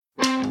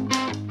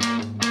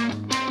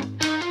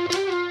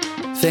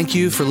Thank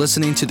you for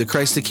listening to the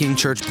Christ the King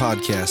Church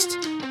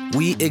podcast.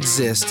 We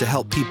exist to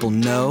help people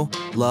know,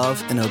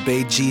 love, and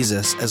obey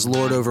Jesus as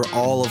Lord over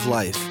all of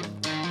life.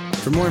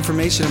 For more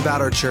information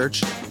about our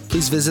church,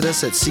 please visit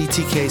us at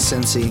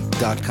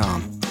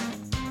ctkcincy.com.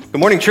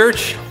 Good morning,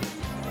 church.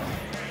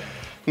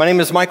 My name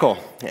is Michael,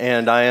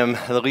 and I am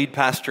the lead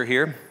pastor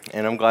here,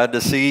 and I'm glad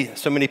to see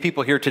so many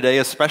people here today,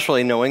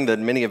 especially knowing that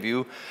many of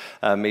you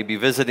may be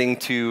visiting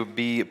to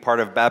be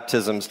part of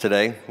baptisms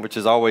today, which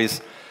is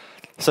always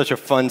such a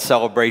fun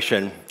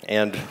celebration,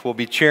 and we'll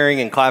be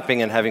cheering and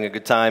clapping and having a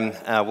good time.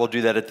 We'll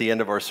do that at the end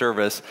of our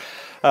service.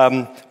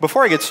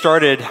 Before I get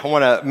started, I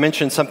want to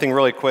mention something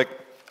really quick.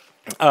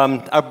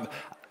 We've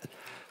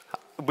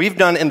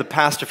done in the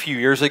past a few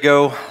years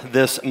ago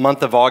this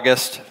month of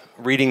August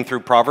reading through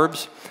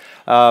Proverbs,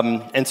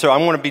 and so I'm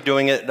going to be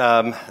doing it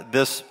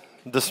this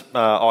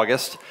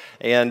August,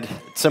 and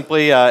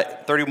simply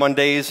 31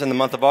 days in the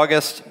month of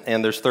August,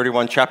 and there's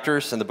 31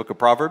 chapters in the book of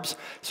Proverbs,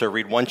 so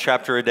read one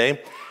chapter a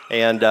day.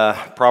 And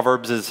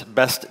Proverbs is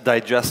best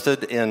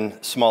digested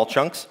in small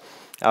chunks.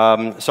 So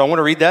I want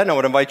to read that, and I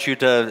would invite you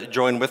to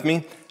join with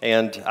me.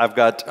 And I've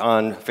got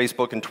on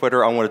Facebook and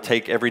Twitter, I want to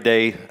take every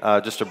day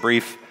just a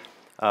brief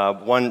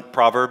one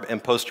proverb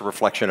and post a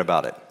reflection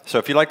about it. So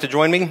if you'd like to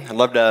join me, I'd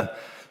love to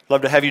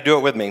have you do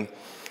it with me.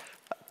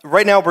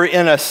 Right now we're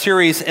in a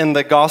series in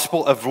the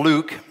Gospel of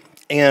Luke,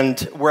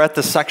 and we're at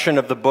the section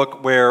of the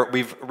book where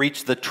we've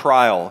reached the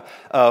trial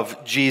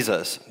of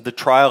Jesus, the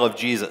trial of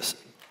Jesus.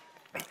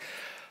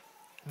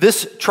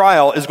 This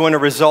trial is going to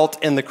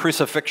result in the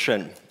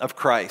crucifixion of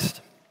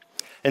Christ.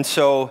 And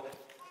so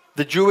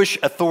the Jewish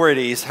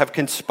authorities have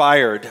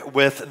conspired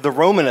with the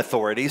Roman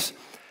authorities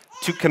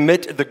to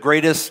commit the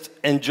greatest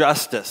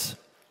injustice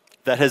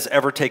that has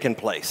ever taken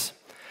place.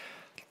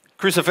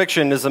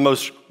 Crucifixion is the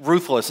most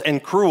ruthless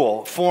and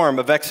cruel form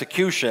of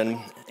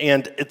execution,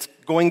 and it's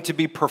going to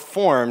be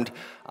performed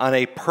on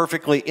a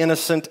perfectly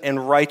innocent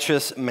and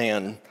righteous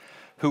man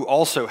who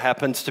also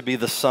happens to be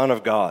the Son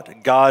of God,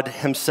 God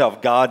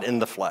himself, God in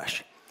the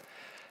flesh.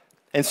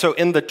 And so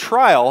in the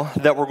trial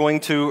that we're going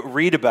to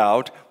read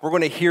about, we're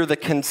going to hear the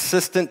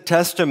consistent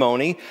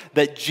testimony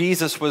that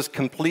Jesus was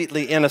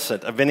completely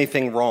innocent of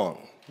anything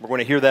wrong. We're going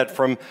to hear that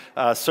from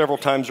several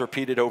times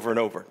repeated over and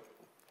over.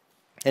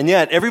 And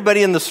yet,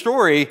 everybody in the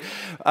story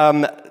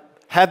was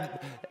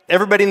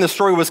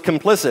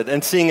complicit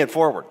in seeing it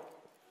forward.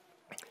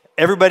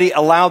 Everybody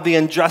allowed the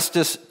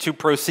injustice to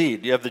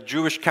proceed. You have the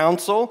Jewish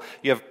council,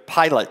 you have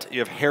Pilate, you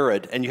have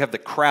Herod, and you have the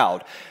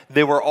crowd.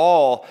 They were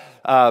all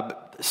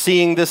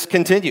seeing this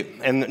continue,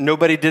 and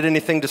nobody did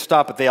anything to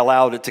stop it. They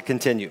allowed it to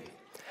continue.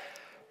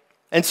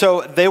 And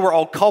so they were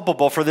all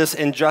culpable for this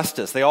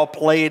injustice. They all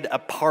played a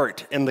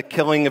part in the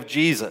killing of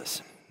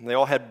Jesus. They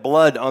all had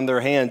blood on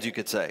their hands, you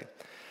could say.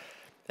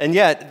 And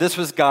yet, this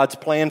was God's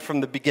plan from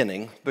the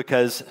beginning,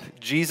 because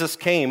Jesus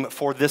came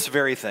for this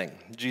very thing.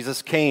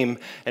 Jesus came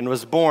and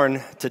was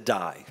born to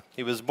die.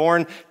 He was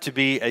born to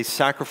be a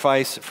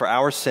sacrifice for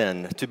our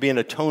sin, to be an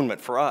atonement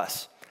for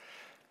us.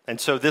 And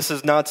so this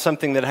is not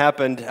something that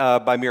happened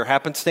by mere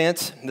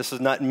happenstance. This is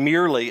not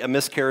merely a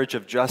miscarriage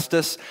of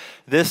justice.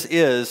 This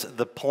is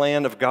the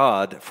plan of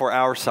God for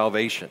our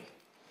salvation.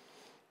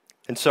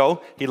 And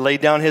so he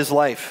laid down his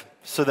life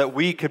so that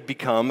we could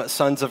become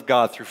sons of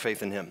God through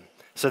faith in him.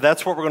 So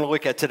that's what we're going to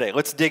look at today.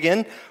 Let's dig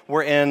in.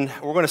 We're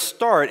going to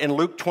start in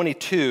Luke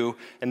 22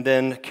 and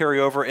then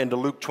carry over into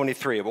Luke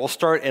 23. We'll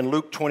start in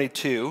Luke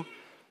 22. And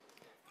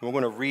we're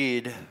going to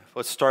read,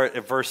 let's start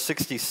at verse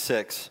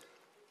 66.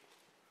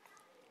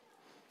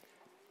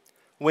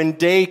 When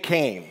day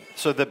came,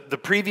 so the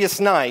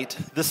previous night,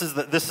 this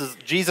is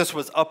Jesus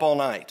was up all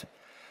night.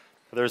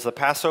 There's the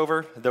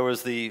Passover, there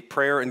was the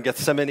prayer in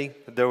Gethsemane,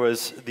 there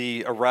was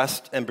the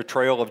arrest and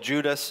betrayal of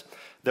Judas,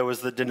 there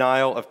was the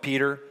denial of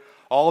Peter.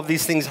 All of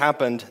these things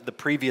happened the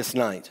previous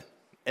night.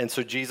 And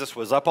so Jesus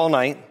was up all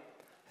night,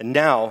 and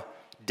now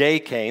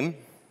day came.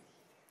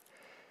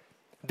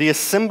 The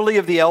assembly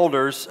of the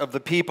elders of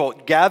the people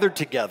gathered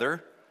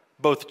together,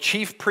 both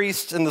chief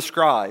priests and the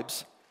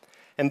scribes,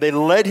 and they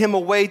led him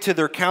away to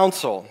their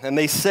council, and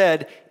they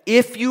said,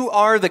 "If you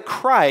are the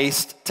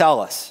Christ,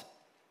 tell us."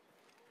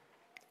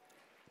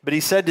 But he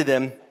said to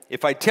them,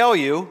 "If I tell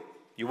you,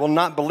 you will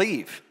not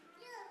believe,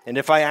 and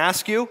if I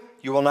ask you,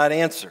 you will not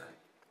answer.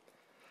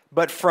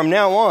 But from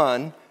now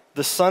on,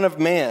 the Son of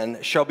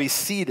Man shall be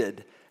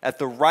seated at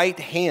the right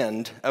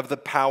hand of the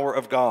power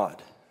of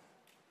God."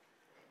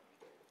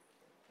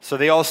 So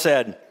they all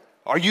said,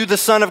 "Are you the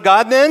Son of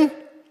God then?"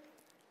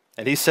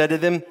 And he said to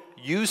them,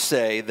 "You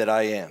say that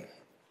I am."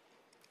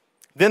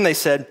 Then they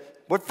said,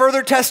 "What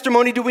further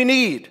testimony do we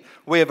need?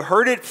 We have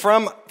heard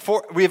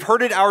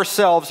it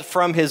ourselves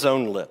from his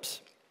own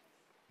lips."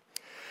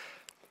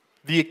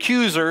 The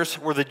accusers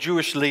were the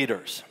Jewish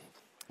leaders,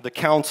 the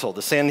council,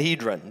 the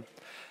Sanhedrin.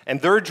 And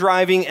they're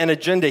driving an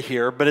agenda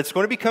here, but it's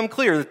going to become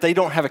clear that they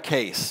don't have a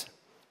case.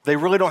 They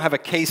really don't have a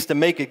case to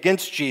make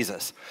against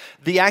Jesus.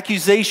 The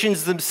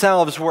accusations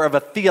themselves were of a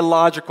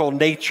theological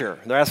nature.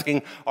 They're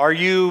asking,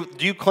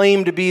 do you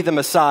claim to be the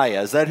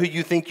Messiah? Is that who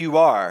you think you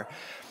are?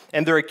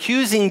 And they're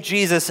accusing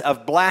Jesus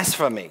of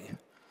blasphemy.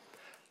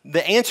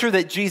 The answer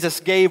that Jesus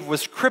gave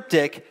was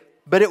cryptic,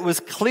 but it was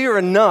clear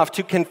enough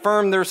to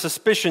confirm their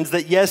suspicions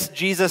that yes,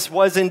 Jesus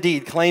was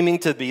indeed claiming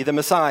to be the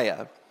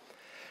Messiah.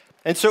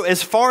 And so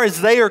as far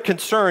as they are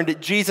concerned,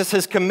 Jesus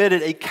has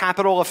committed a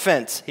capital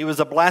offense. He was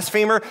a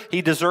blasphemer.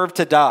 He deserved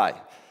to die.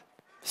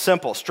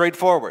 Simple,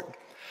 straightforward.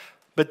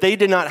 But they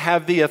did not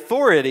have the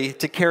authority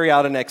to carry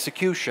out an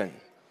execution.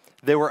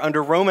 They were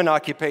under Roman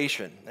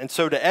occupation. And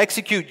so to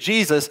execute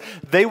Jesus,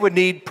 they would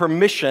need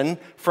permission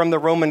from the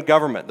Roman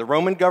government. The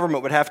Roman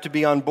government would have to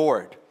be on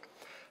board.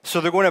 So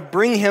they're going to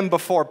bring him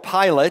before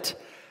Pilate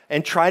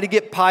and try to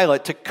get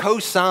Pilate to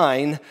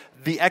co-sign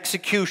the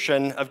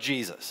execution of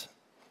Jesus.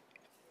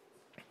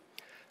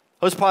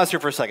 Let's pause here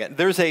for a second.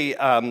 There's a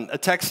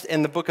text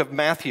in the book of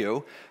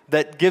Matthew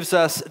that gives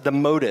us the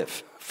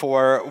motive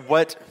for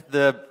what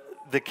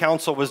the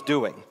council was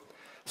doing.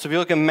 So if you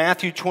look in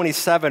Matthew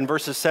 27,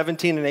 verses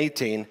 17 and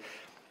 18,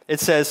 it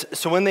says,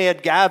 so when they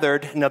had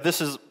gathered, now this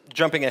is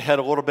jumping ahead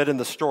a little bit in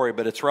the story,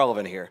 but it's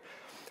relevant here.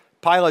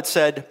 Pilate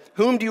said,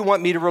 whom do you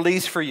want me to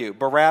release for you,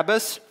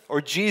 Barabbas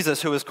or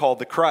Jesus, who is called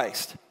the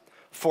Christ?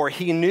 For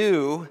he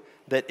knew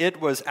that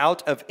it was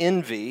out of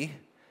envy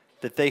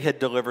that they had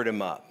delivered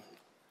him up.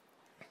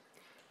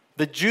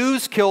 The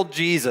Jews killed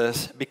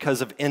Jesus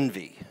because of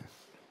envy.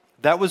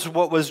 That was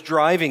what was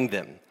driving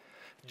them.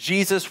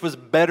 Jesus was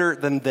better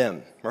than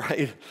them,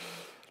 right?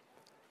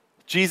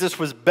 Jesus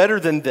was better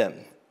than them.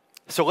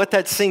 So let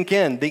that sink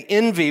in. The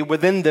envy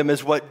within them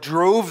is what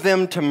drove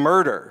them to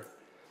murder.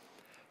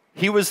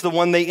 He was the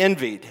one they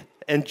envied.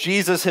 And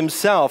Jesus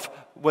himself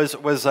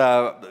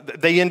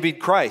they envied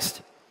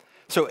Christ.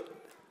 So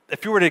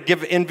if you were to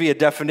give envy a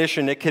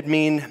definition, it could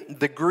mean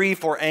the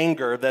grief or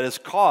anger that is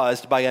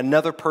caused by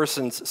another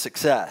person's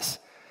success.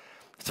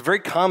 It's a very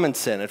common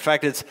sin. In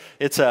fact,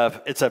 it's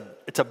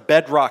a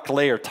bedrock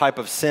layer type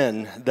of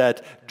sin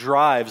that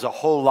drives a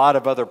whole lot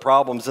of other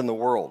problems in the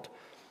world.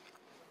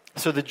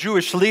 So the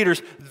Jewish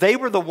leaders, they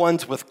were the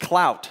ones with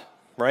clout,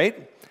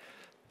 right?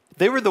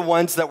 They were the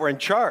ones that were in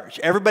charge.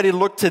 Everybody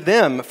looked to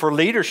them for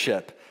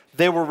leadership.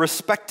 They were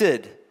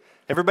respected.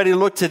 Everybody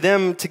looked to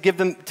them to give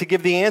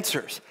the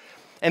answers.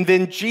 And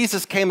then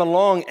Jesus came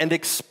along and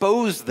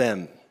exposed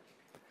them.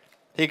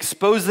 He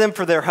exposed them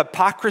for their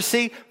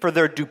hypocrisy, for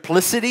their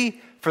duplicity,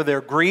 for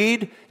their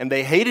greed, and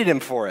they hated him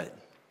for it.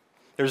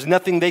 There's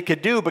nothing they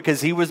could do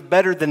because he was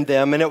better than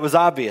them, and it was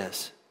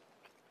obvious.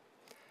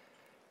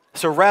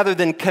 So rather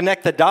than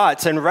connect the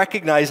dots and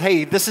recognize,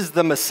 hey, this is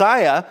the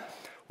Messiah,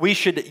 we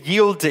should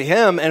yield to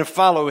him and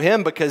follow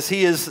him because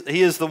he is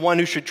the one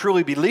who should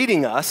truly be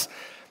leading us,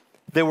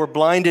 they were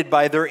blinded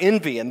by their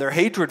envy and their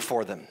hatred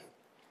for them.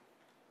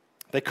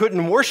 They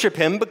couldn't worship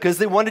him because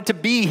they wanted to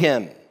be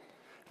him.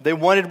 They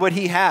wanted what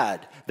he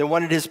had. They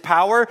wanted his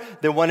power.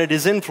 They wanted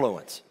his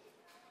influence.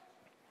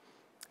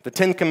 The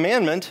 10th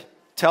commandment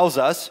tells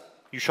us,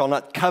 you shall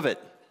not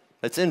covet.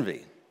 That's envy.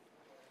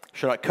 You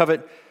shall not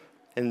covet,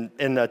 in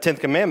the 10th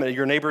commandment,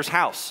 your neighbor's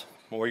house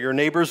or your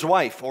neighbor's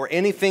wife or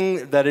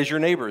anything that is your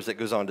neighbor's, it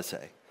goes on to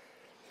say.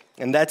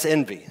 And that's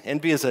envy.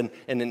 Envy is an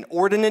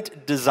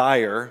inordinate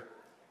desire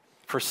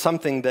for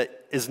something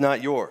that is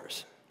not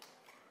yours.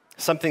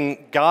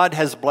 Something God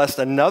has blessed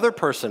another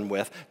person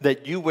with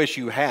that you wish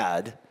you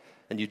had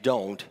and you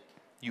don't.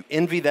 You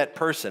envy that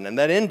person, and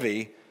that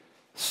envy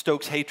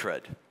stokes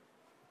hatred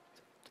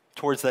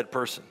towards that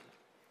person.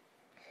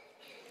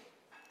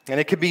 And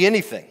it could be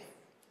anything.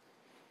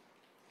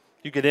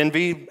 You could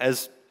envy,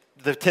 as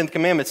the 10th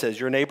commandment says,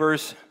 your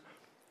neighbor's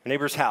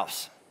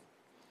house.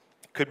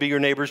 It could be your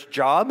neighbor's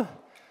job,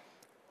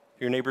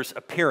 your neighbor's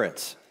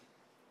appearance.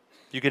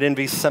 You could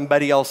envy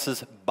somebody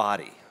else's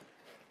body.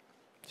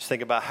 Just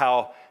think about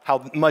how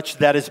much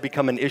that has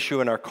become an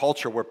issue in our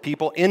culture where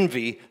people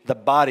envy the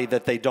body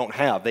that they don't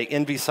have. They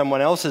envy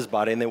someone else's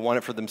body and they want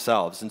it for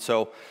themselves. And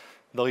so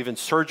they'll even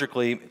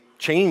surgically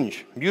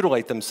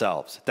mutilate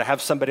themselves to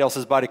have somebody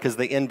else's body because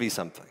they envy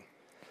something.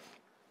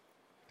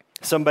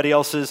 Somebody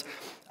else's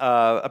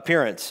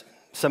appearance,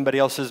 somebody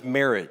else's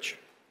marriage,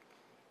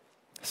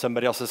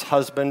 somebody else's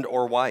husband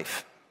or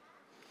wife.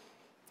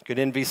 You could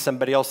envy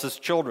somebody else's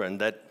children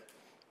that,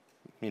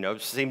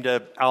 seem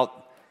to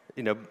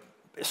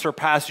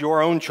surpass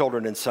your own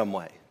children in some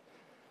way.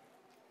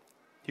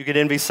 You could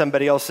envy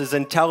somebody else's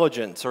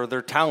intelligence or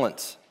their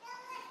talents.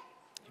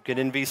 You could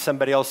envy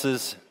somebody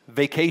else's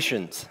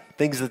vacations,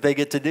 things that they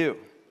get to do.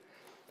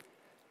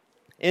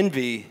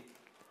 Envy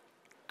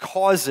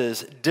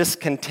causes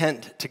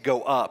discontent to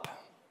go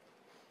up,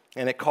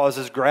 and it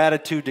causes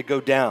gratitude to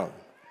go down.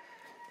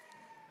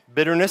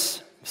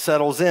 Bitterness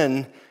settles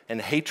in,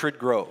 and hatred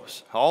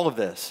grows. All of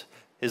this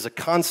is a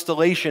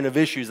constellation of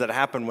issues that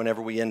happen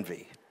whenever we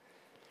envy.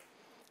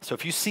 So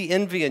if you see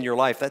envy in your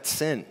life, that's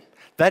sin.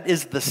 That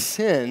is the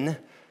sin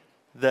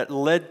that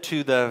led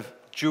to the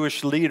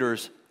Jewish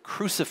leaders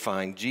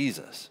crucifying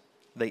Jesus.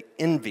 They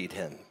envied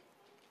him.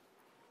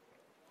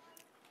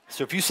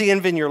 So if you see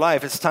envy in your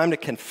life, it's time to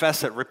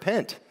confess it,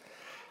 repent.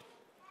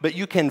 But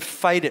you can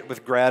fight it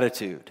with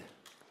gratitude.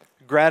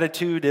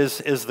 Gratitude is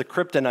the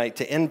kryptonite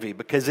to envy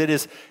because it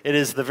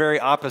is the very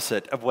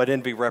opposite of what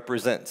envy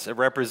represents. It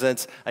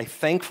represents a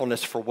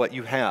thankfulness for what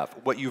you have,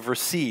 what you've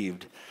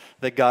received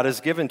that God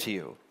has given to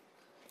you.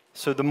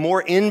 So the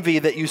more envy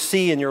that you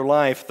see in your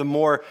life, the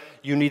more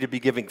you need to be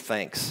giving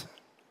thanks.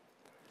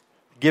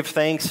 Give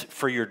thanks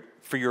for your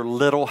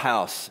little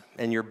house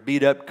and your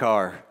beat up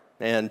car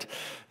and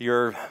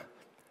your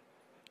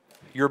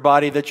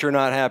body that you're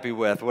not happy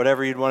with,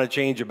 whatever you'd want to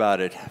change about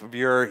it,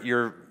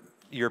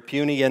 your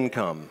puny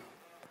income,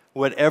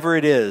 whatever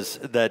it is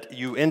that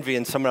you envy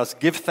in someone else,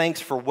 give thanks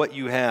for what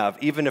you have,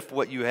 even if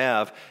what you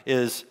have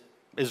is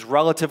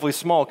relatively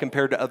small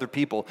compared to other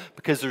people,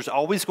 because there's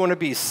always going to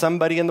be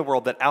somebody in the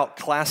world that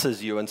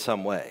outclasses you in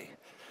some way.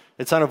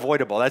 It's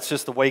unavoidable. That's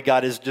just the way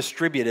God has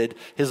distributed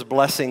his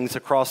blessings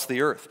across the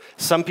earth.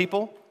 Some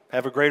people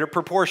have a greater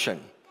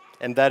proportion,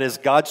 and that is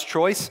God's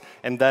choice,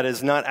 and that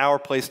is not our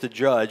place to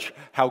judge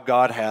how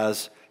God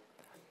has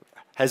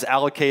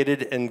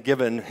allocated and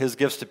given his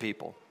gifts to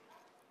people.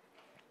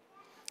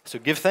 So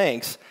give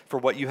thanks for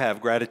what you have.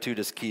 Gratitude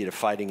is key to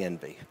fighting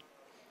envy.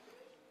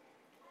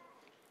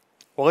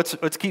 Well,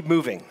 let's keep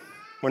moving.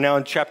 We're now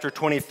in chapter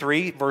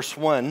 23, verse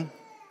 1.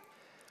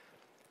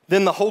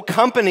 Then the whole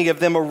company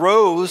of them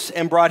arose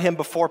and brought him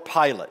before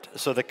Pilate.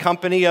 So the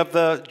company of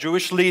the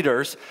Jewish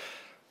leaders,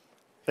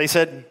 they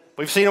said,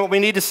 we've seen what we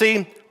need to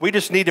see. We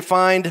just need to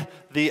find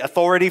the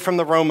authority from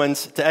the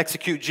Romans to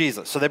execute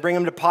Jesus. So they bring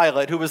him to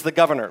Pilate, who was the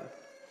governor.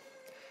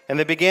 And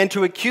they began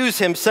to accuse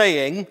him,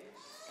 saying,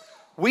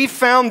 we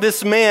found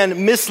this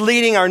man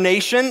misleading our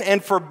nation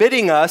and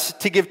forbidding us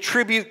to give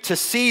tribute to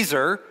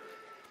Caesar,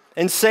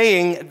 and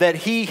saying that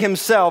he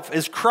himself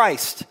is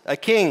Christ, a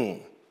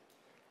king.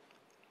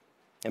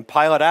 And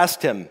Pilate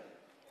asked him,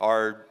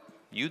 are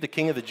you the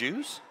king of the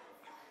Jews?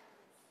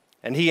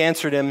 And he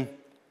answered him,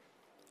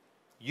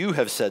 you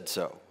have said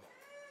so.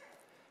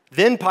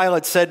 Then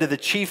Pilate said to the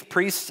chief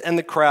priests and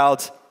the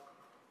crowds,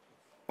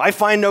 I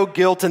find no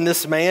guilt in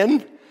this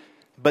man.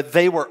 But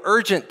they were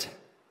urgent,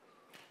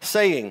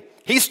 saying,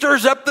 he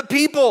stirs up the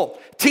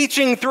people,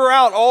 teaching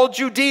throughout all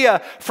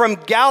Judea, from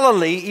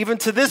Galilee even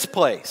to this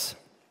place.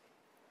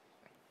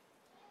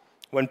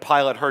 When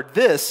Pilate heard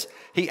this,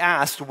 he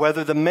asked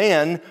whether the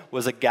man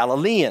was a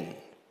Galilean.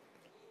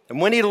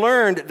 And when he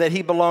learned that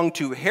he belonged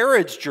to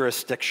Herod's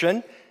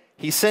jurisdiction,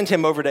 he sent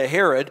him over to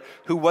Herod,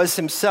 who was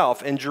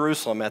himself in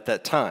Jerusalem at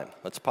that time.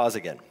 Let's pause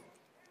again.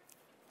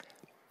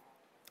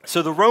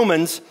 So the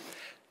Romans,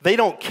 they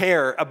don't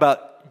care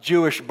about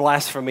Jewish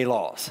blasphemy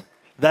laws.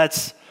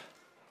 That's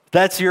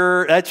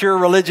your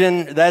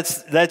religion.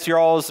 That's your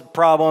all's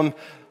problem.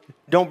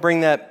 Don't bring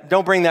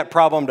that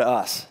problem to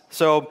us.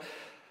 So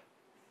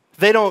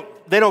they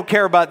don't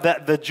care about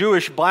the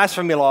Jewish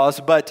blasphemy laws,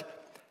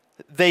 but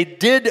they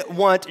did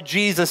want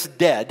Jesus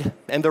dead,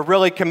 and they're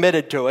really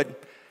committed to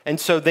it. And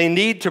so they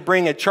need to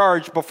bring a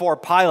charge before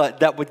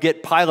Pilate that would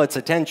get Pilate's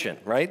attention,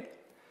 right?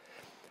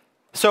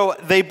 So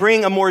they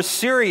bring a more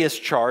serious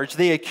charge.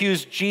 They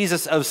accuse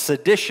Jesus of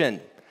sedition,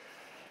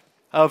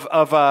 of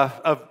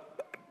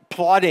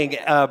plotting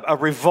a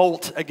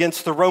revolt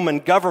against the Roman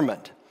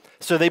government.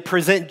 So they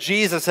present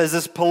Jesus as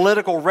this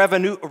political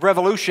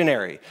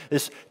revolutionary,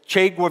 this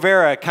Che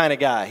Guevara kind of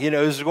guy,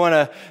 who's going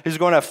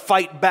to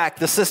fight back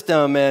the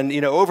system and,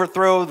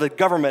 overthrow the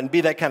government and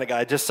be that kind of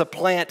guy, just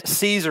supplant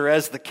Caesar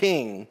as the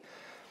king.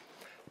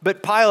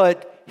 But Pilate,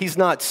 he's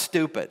not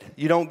stupid.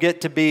 You don't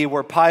get to be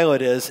where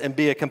Pilate is and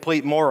be a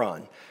complete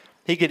moron.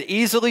 He could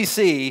easily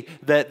see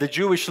that the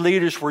Jewish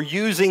leaders were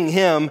using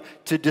him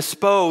to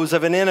dispose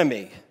of an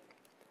enemy.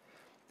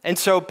 And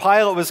so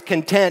Pilate was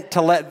content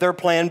to let their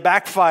plan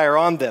backfire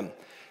on them.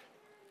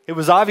 It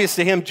was obvious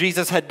to him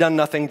Jesus had done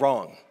nothing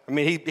wrong. I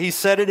mean, he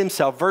said it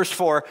himself. Verse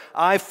 4,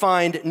 I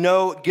find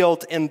no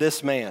guilt in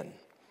this man.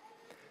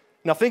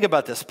 Now think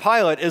about this.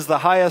 Pilate is the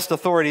highest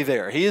authority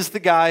there. He is the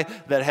guy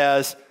that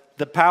has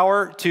the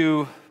power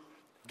to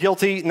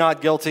guilty,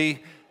 not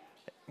guilty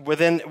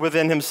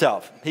within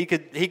himself. He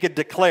could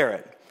declare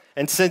it.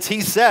 And since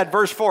he said,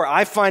 verse 4,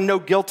 I find no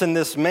guilt in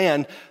this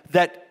man,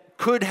 that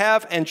could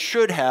have and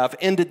should have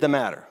ended the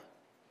matter.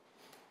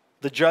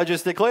 The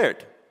judges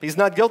declared he's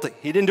not guilty.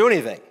 He didn't do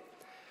anything.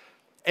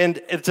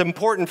 And it's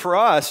important for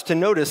us to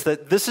notice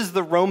that this is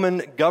the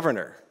Roman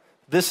governor.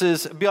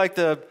 It'd be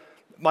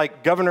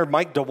like Governor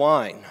Mike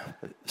DeWine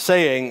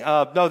saying,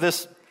 no,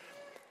 this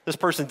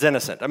person's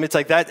innocent. I mean, it's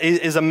like that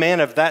is a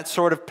man of that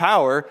sort of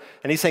power.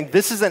 And he's saying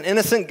this is an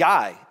innocent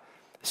guy.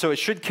 So it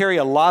should carry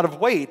a lot of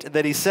weight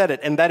that he said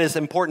it. And that is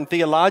important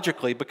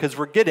theologically because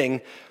we're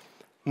getting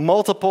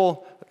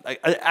multiple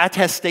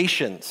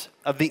attestations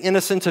of the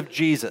innocence of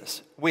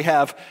Jesus. We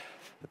have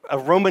a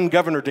Roman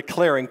governor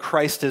declaring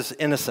Christ is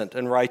innocent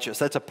and righteous.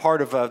 That's a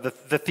part of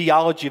the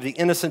theology of the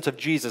innocence of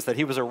Jesus, that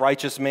he was a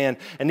righteous man.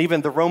 And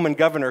even the Roman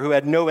governor, who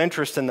had no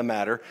interest in the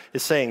matter,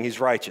 is saying he's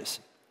righteous.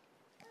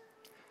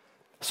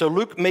 So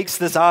Luke makes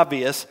this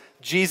obvious.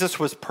 Jesus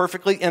was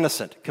perfectly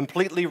innocent,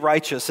 completely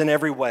righteous in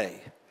every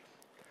way.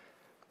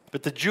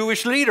 But the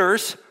Jewish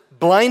leaders,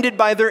 blinded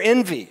by their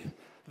envy,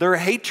 their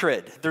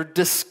hatred, their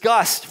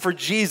disgust for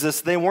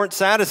Jesus, they weren't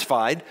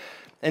satisfied.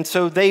 And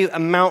so they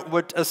mount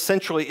what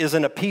essentially is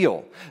an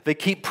appeal. They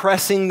keep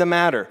pressing the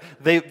matter.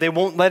 They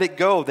won't let it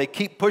go. They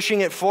keep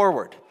pushing it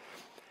forward.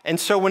 And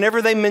so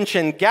whenever they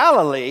mention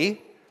Galilee,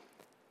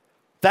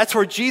 that's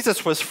where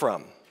Jesus was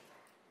from.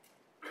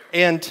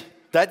 And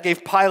that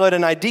gave Pilate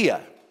an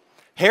idea.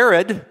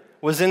 Herod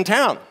was in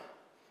town.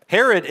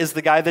 Herod is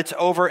the guy that's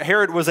over.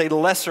 Herod was a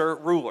lesser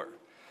ruler.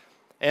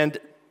 And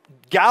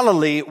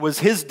Galilee was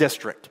his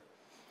district.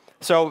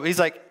 So he's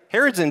like,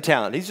 Herod's in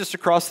town. He's just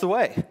across the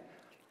way.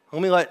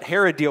 Let me let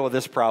Herod deal with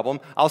this problem.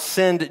 I'll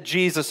send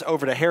Jesus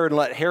over to Herod and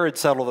let Herod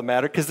settle the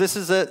matter, because this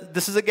is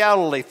a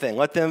Galilee thing.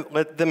 Let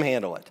them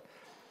handle it.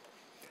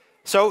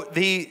 So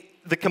the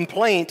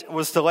complaint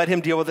was to let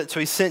him deal with it, so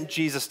he sent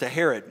Jesus to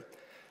Herod.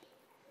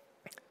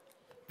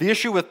 The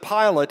issue with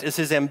Pilate is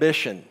his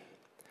ambition.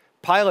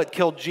 Pilate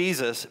killed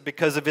Jesus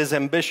because of his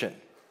ambition.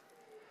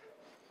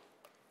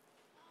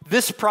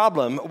 This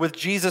problem with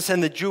Jesus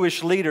and the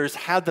Jewish leaders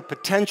had the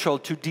potential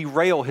to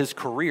derail his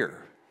career.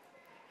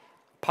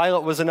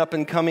 Pilate was an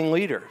up-and-coming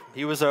leader.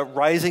 He was a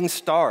rising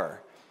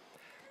star.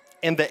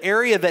 And the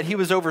area that he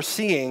was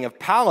overseeing of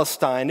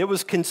Palestine, it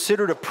was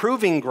considered a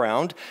proving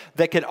ground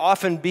that could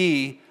often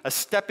be a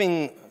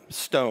stepping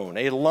stone,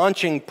 a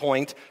launching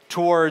point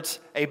towards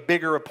a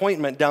bigger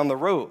appointment down the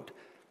road.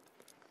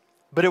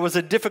 But it was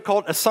a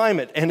difficult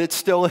assignment, and it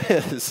still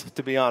is,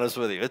 to be honest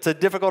with you. It's a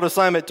difficult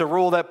assignment to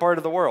rule that part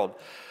of the world.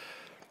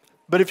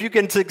 But if you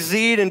can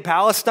succeed in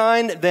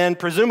Palestine, then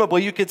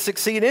presumably you could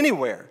succeed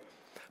anywhere.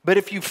 But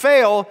if you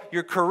fail,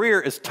 your career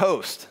is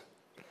toast.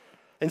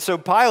 And so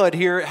Pilate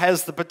here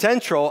has the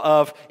potential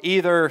of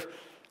either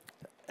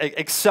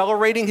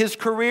accelerating his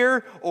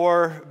career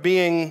or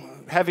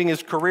having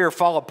his career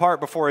fall apart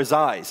before his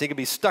eyes. He could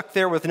be stuck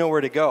there with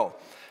nowhere to go.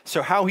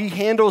 So how he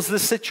handles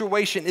this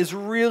situation is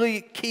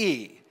really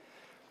key.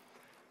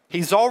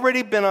 He's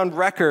already been on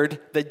record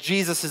that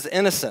Jesus is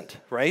innocent,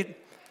 right?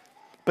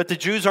 But the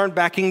Jews aren't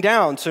backing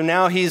down. So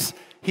now he's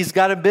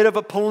got a bit of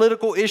a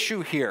political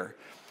issue here,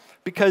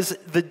 because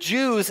the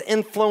Jews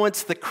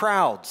influence the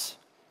crowds.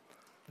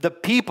 The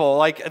people,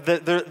 like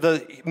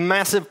the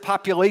massive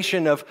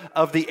population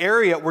of the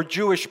area were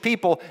Jewish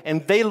people,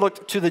 and they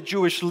looked to the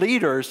Jewish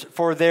leaders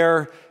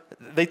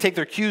they take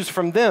their cues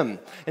from them.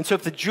 And so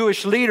if the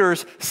Jewish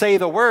leaders say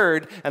the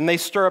word and they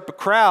stir up a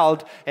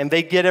crowd and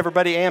they get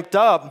everybody amped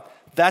up,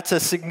 that's a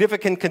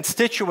significant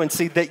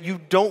constituency that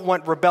you don't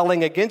want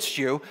rebelling against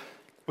you,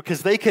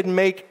 because they can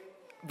make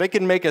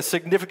a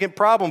significant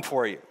problem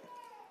for you.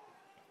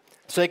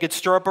 So they could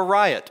stir up a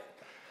riot.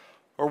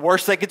 Or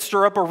worse, they could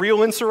stir up a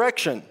real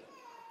insurrection.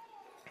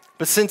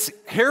 But since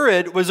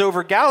Herod was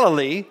over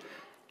Galilee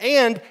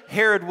and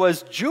Herod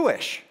was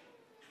Jewish,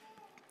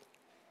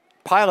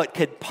 Pilate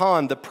could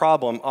pawn the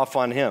problem off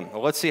on him.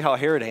 Well, let's see how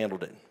Herod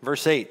handled it.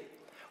 Verse 8.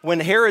 When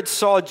Herod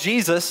saw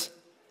Jesus,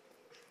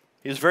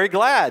 he was very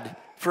glad,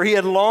 for he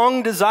had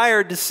long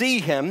desired to see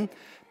him,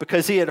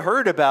 because he had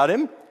heard about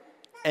him,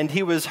 and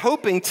he was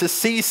hoping to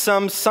see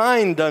some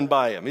sign done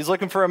by him. He's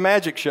looking for a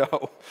magic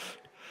show.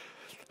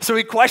 So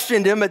he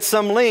questioned him at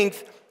some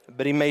length,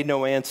 but he made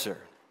no answer.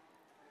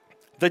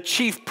 The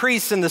chief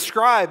priests and the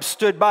scribes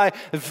stood by,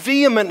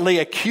 vehemently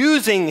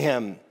accusing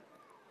him.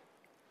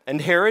 And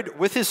Herod,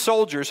 with his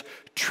soldiers,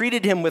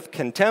 treated him with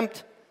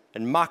contempt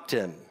and mocked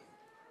him.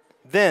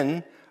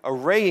 Then,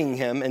 arraying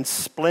him in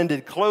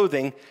splendid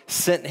clothing,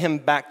 sent him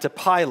back to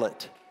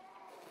Pilate.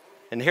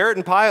 And Herod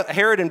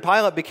and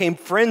Pilate became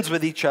friends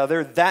with each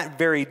other that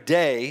very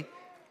day,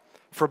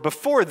 for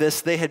before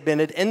this they had been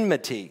at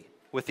enmity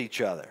with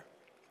each other.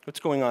 What's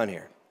going on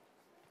here?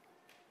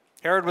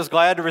 Herod was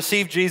glad to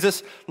receive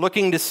Jesus,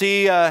 looking to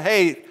see,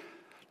 hey,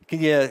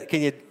 can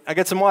you? I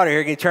got some water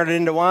here. Can you turn it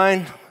into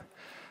wine?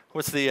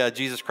 What's the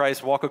Jesus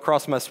Christ walk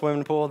across my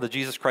swimming pool? The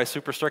Jesus Christ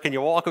superstar. Can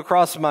you walk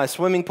across my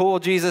swimming pool,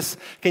 Jesus?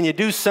 Can you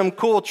do some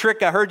cool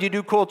trick? I heard you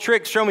do cool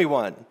tricks. Show me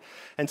one.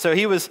 And so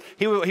he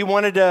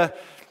wanted to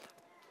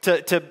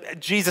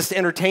Jesus to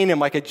entertain him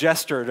like a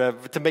jester,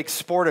 to make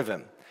sport of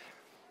him.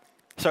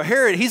 So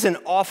Herod, he's an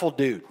awful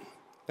dude.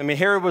 I mean,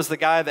 Herod was the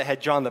guy that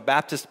had John the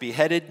Baptist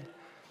beheaded,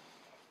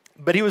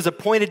 but he was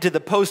appointed to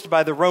the post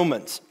by the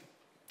Romans.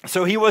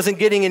 So he wasn't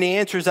getting any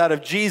answers out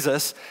of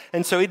Jesus,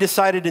 and so he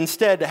decided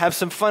instead to have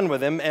some fun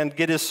with him and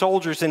get his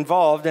soldiers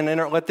involved and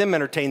let them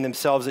entertain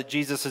themselves at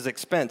Jesus'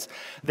 expense.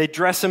 They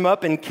dress him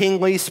up in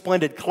kingly,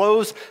 splendid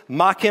clothes,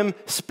 mock him,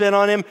 spit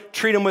on him,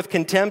 treat him with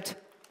contempt.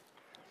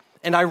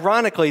 And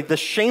ironically, the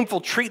shameful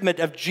treatment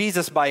of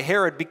Jesus by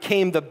Herod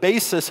became the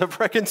basis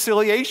of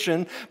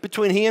reconciliation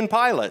between he and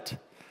Pilate.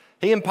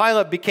 He and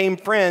Pilate became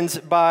friends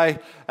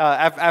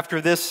after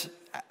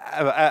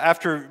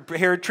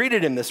Herod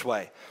treated him this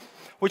way,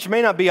 which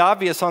may not be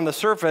obvious on the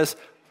surface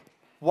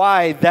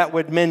why that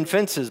would mend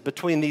fences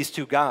between these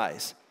two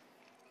guys.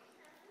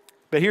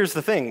 But here's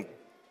the thing.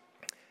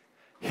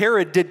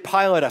 Herod did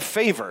Pilate a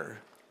favor.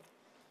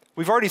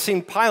 We've already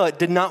seen Pilate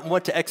did not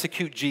want to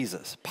execute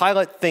Jesus.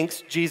 Pilate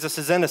thinks Jesus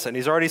is innocent.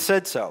 He's already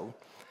said so.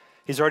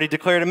 He's already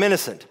declared him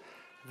innocent.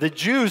 The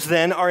Jews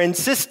then are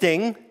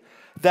insisting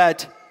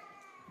that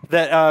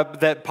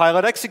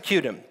Pilate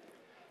execute him.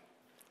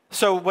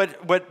 So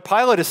what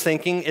Pilate is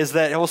thinking is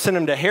that he'll send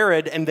him to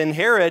Herod, and then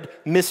Herod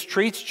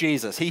mistreats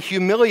Jesus. He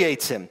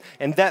humiliates him,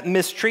 and that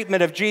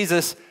mistreatment of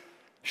Jesus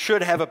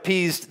should have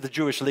appeased the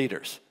Jewish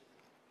leaders.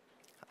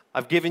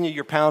 I've given you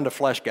your pound of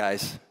flesh,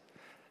 guys.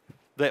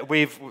 That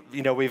we've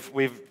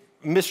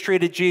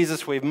mistreated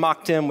Jesus, we've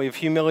mocked him, we've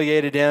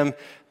humiliated him,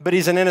 but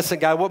he's an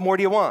innocent guy. What more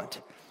do you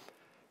want?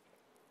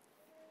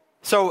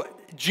 So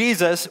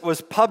Jesus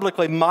was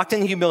publicly mocked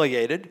and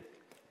humiliated.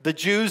 The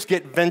Jews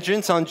get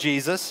vengeance on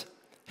Jesus.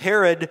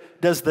 Herod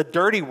does the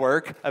dirty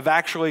work of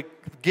actually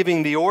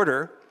giving the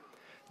order.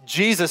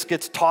 Jesus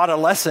gets taught a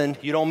lesson.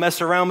 You don't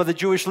mess around with the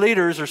Jewish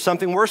leaders or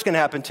something worse can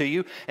happen to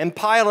you. And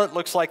Pilate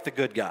looks like the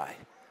good guy.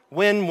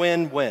 Win,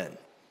 win, win.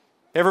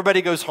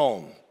 Everybody goes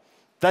home.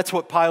 That's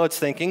what Pilate's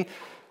thinking.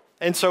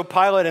 And so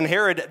Pilate and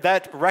Herod,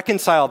 that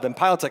reconciled them.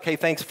 Pilate's like, hey,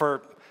 thanks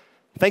for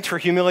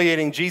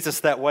humiliating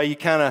Jesus that way. You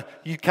kind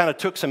of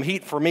took some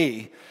heat for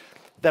me.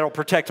 That'll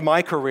protect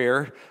my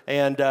career.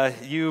 And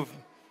you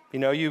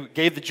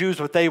gave the Jews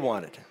what they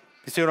wanted.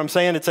 You see what I'm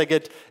saying? It's like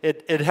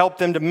it helped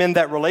them to mend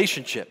that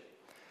relationship.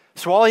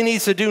 So all he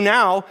needs to do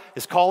now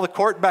is call the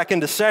court back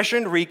into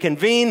session,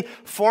 reconvene,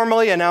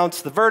 formally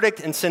announce the verdict,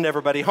 and send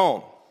everybody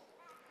home.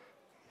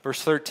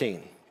 Verse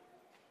 13.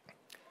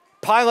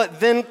 Pilate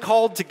then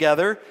called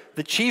together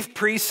the chief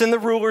priests and the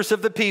rulers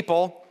of the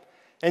people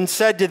and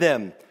said to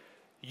them,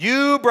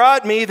 "You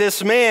brought me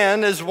this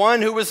man as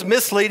one who was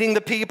misleading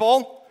the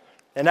people.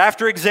 And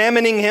after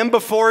examining him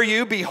before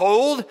you,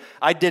 behold,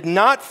 I did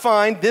not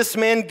find this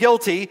man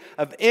guilty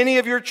of any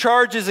of your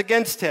charges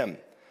against him."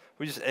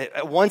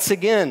 Once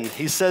again,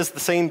 he says the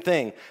same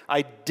thing.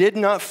 I did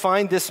not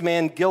find this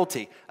man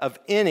guilty of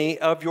any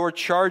of your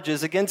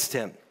charges against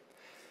him.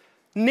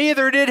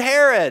 Neither did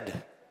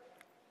Herod.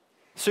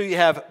 So you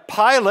have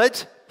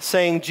Pilate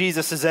saying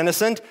Jesus is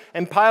innocent,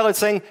 and Pilate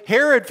saying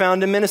Herod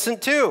found him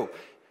innocent too.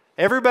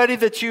 Everybody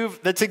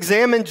that's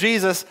examined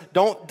Jesus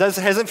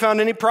hasn't found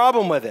any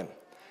problem with him.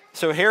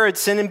 So Herod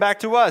sent him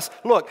back to us.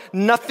 Look,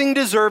 nothing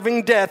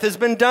deserving death has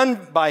been done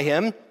by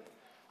him.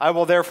 I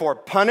will therefore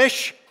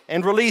punish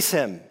and release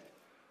him.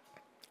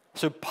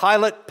 So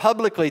Pilate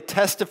publicly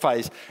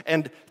testifies,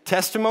 and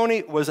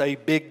testimony was a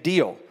big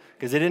deal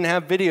because they didn't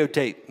have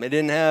videotape. They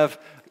didn't have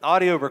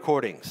audio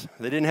recordings.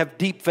 They didn't have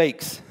deep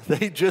fakes.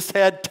 They just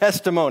had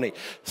testimony.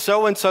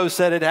 So-and-so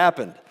said it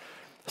happened.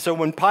 So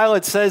when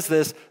Pilate says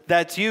this,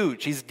 that's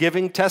huge. He's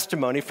giving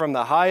testimony from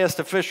the highest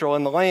official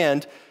in the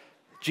land.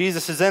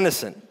 Jesus is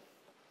innocent.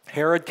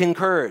 Herod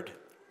concurred.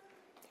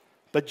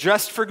 But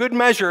just for good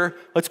measure,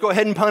 let's go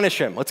ahead and punish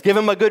him. Let's give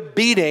him a good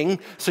beating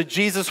so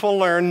Jesus will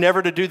learn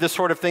never to do this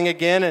sort of thing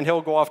again, and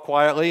he'll go off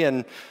quietly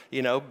and,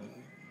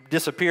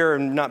 disappear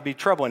and not be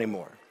trouble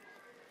anymore.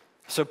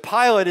 So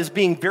Pilate is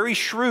being very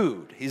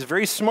shrewd. He's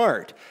very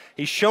smart.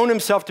 He's shown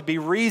himself to be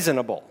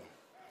reasonable.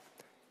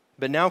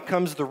 But now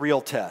comes the real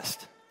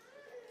test.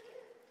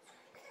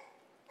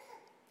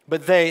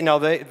 But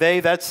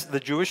that's the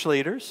Jewish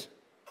leaders.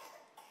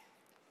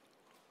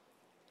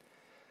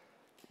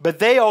 But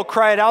they all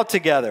cried out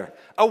together,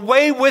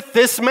 "Away with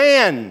this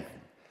man,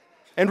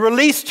 and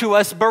release to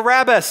us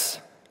Barabbas,"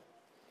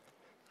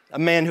 a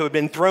man who had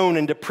been thrown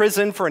into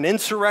prison for an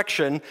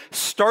insurrection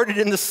started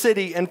in the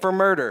city and for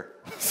murder.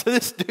 So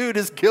this dude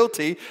is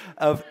guilty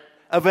of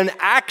an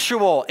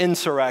actual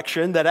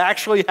insurrection that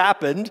actually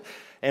happened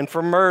and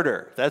for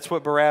murder. That's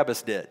what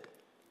Barabbas did.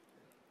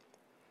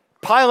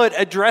 Pilate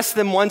addressed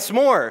them once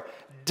more,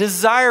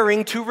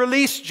 desiring to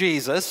release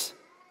Jesus,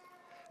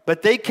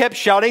 but they kept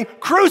shouting,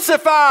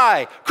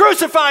 "Crucify!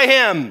 Crucify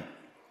him!"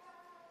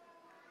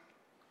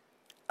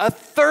 A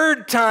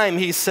third time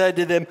he said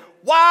to them,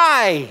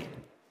 "Why?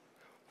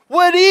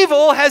 What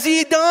evil has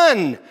he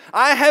done?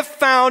 I have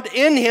found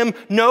in him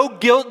no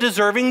guilt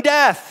deserving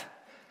death.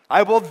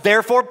 I will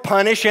therefore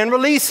punish and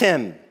release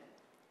him."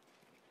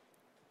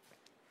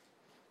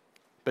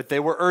 But they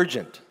were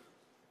urgent,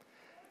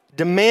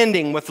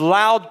 demanding with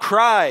loud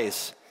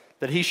cries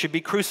that he should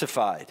be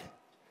crucified.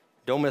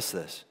 Don't miss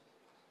this.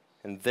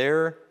 And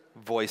their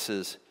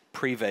voices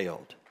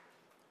prevailed.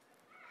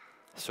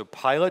 So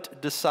Pilate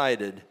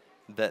decided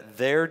that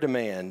their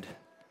demand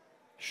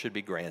should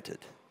be granted.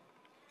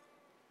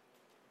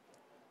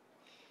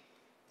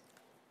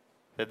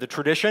 The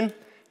tradition,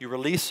 you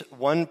release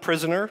one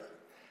prisoner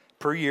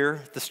per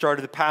year at the start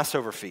of the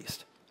Passover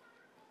feast.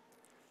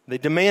 They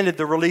demanded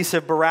the release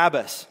of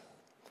Barabbas,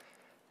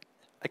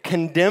 a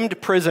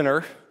condemned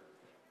prisoner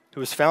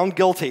who was found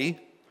guilty,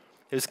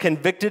 who was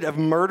convicted of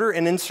murder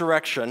and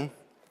insurrection.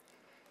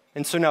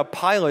 And so now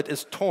Pilate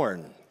is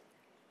torn.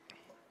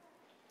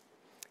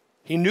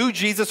 He knew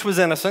Jesus was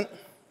innocent.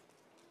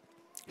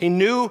 He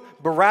knew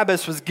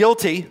Barabbas was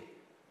guilty.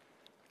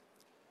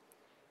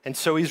 And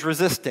so he's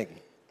resisting.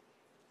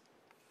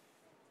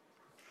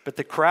 But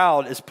the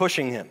crowd is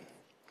pushing him.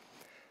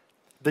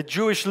 The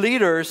Jewish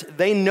leaders,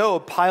 they know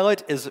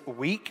Pilate is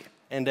weak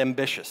and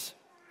ambitious.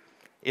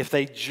 If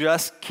they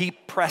just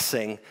keep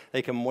pressing,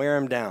 they can wear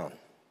him down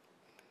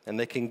and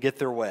they can get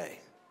their way.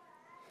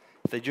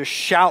 If they just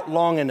shout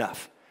long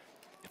enough,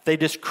 if they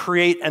just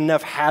create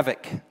enough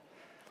havoc,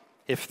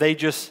 if they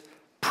just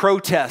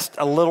protest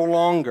a little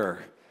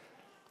longer,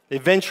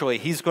 eventually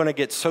he's going to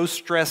get so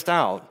stressed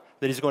out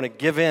that he's going to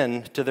give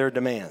in to their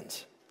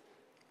demands.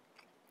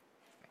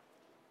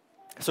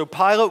 So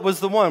Pilate was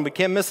the one, we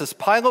can't miss this,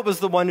 Pilate was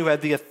the one who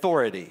had the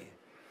authority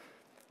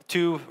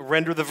to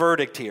render the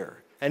verdict here.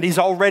 And he's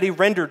already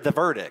rendered the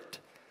verdict,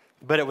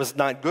 but it was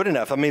not good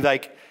enough. I mean,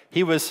 like,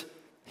 he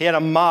had a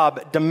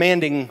mob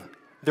demanding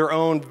their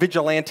own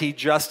vigilante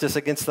justice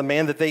against the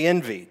man that they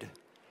envied.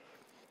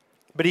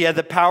 But he had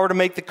the power to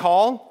make the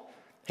call.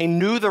 He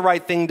knew the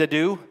right thing to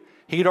do.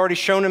 He had already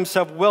shown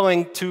himself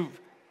willing to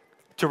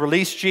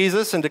release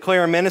Jesus and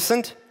declare him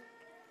innocent.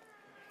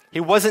 He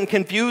wasn't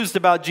confused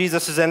about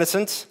Jesus'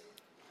 innocence.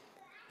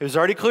 He was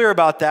already clear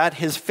about that.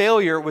 His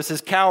failure was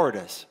his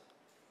cowardice.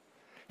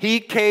 He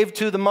caved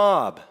to the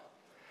mob.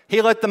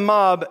 He let the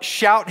mob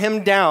shout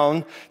him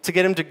down to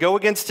get him to go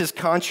against his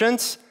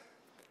conscience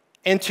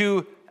and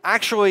to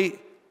actually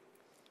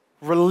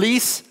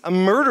release a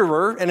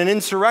murderer and an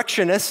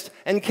insurrectionist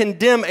and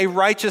condemn a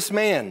righteous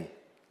man.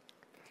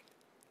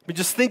 But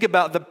just think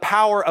about the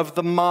power of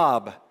the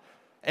mob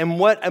and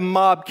what a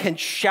mob can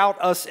shout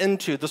us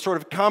into, the sort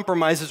of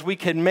compromises we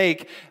can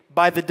make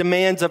by the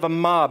demands of a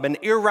mob. An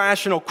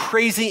irrational,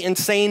 crazy,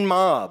 insane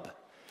mob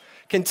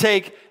can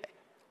take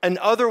an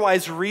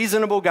otherwise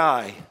reasonable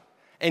guy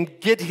and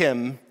get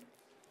him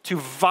to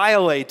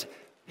violate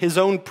his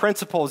own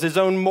principles, his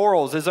own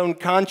morals, his own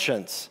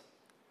conscience.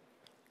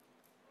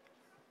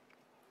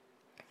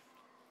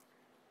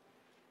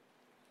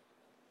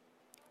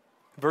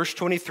 Verse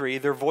 23,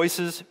 their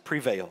voices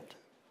prevailed.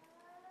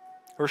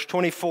 Verse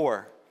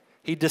 24,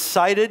 he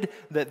decided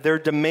that their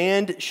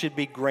demand should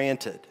be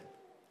granted.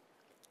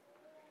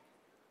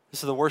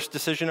 This is the worst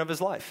decision of his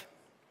life.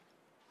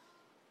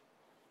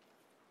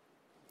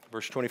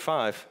 Verse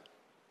 25,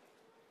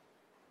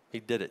 he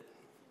did it.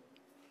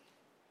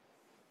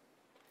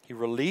 He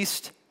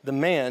released the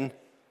man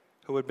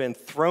who had been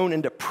thrown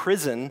into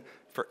prison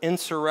for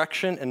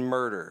insurrection and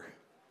murder.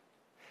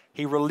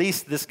 He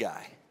released this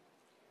guy.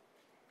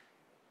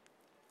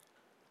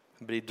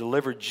 But he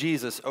delivered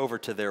Jesus over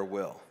to their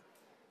will.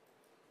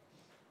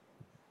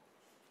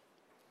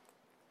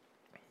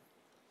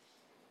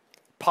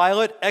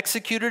 Pilate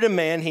executed a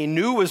man he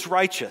knew was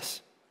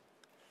righteous.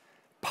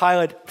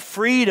 Pilate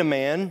freed a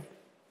man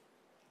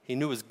he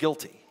knew was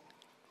guilty.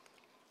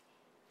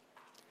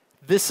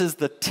 This is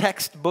the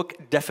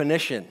textbook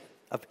definition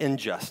of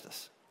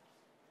injustice.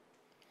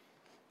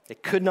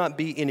 It could not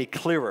be any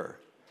clearer.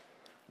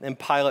 And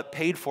Pilate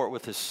paid for it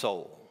with his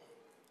soul.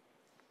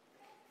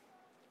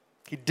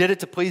 He did it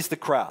to please the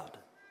crowd.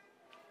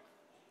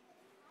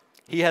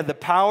 He had the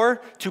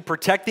power to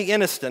protect the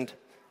innocent,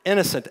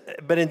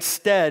 but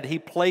instead he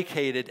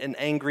placated an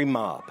angry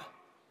mob.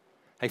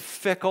 A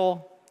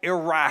fickle,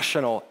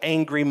 irrational,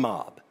 angry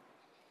mob.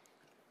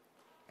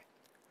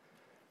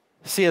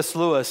 C.S.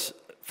 Lewis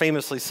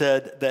famously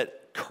said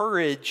that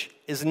courage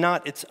is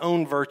not its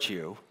own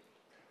virtue.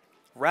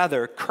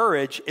 Rather,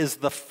 courage is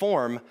the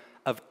form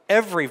of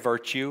every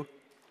virtue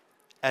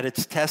at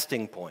its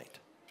testing point.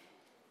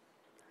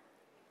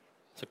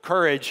 So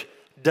courage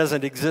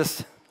doesn't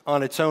exist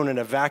on its own in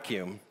a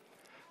vacuum.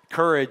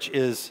 Courage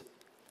is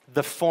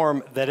the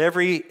form that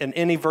every and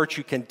any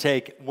virtue can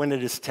take when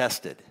it is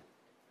tested.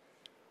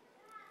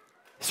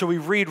 So we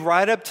read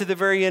right up to the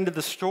very end of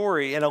the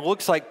story, and it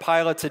looks like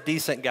Pilate's a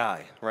decent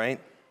guy,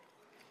 right?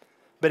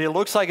 But it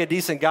looks like a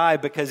decent guy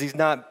because he's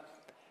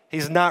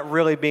not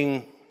really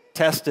being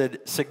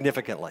tested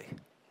significantly.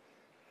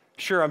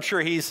 Sure, I'm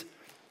sure he's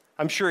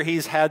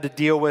had to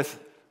deal with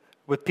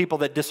people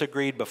that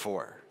disagreed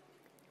before.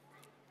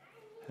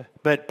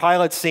 But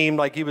Pilate seemed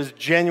like he was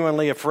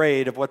genuinely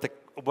afraid of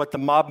what the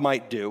mob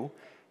might do.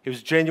 He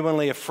was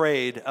genuinely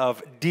afraid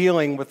of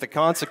dealing with the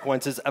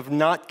consequences of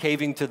not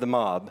caving to the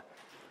mob.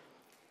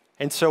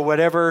 And so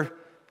whatever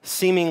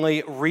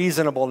seemingly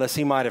reasonableness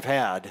he might have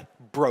had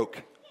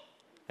broke,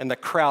 and the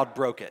crowd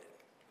broke it.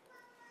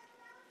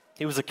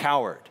 He was a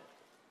coward.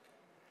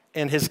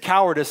 And his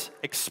cowardice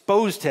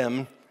exposed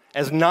him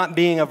as not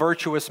being a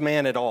virtuous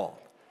man at all.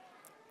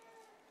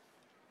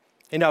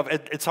 You know,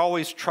 it's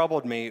always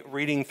troubled me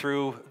reading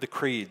through the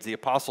creeds, the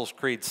Apostles'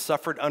 Creed,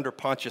 suffered under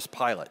Pontius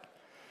Pilate.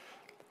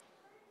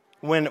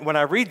 When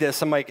I read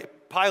this, I'm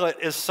like, Pilate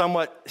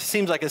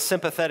seems like a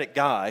sympathetic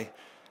guy.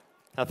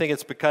 I think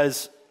it's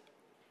because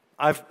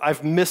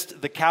I've missed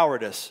the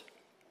cowardice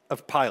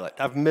of Pilate.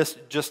 I've missed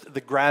just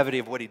the gravity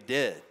of what he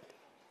did.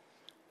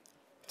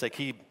 It's like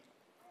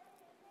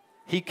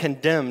he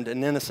condemned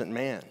an innocent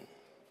man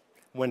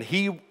when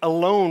he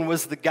alone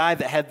was the guy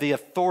that had the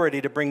authority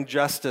to bring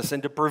justice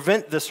and to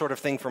prevent this sort of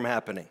thing from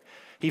happening.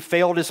 He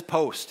failed his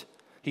post.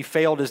 He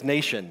failed his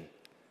nation.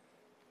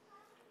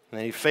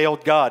 And he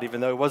failed God, even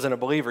though he wasn't a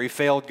believer. He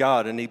failed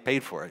God, and he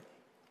paid for it.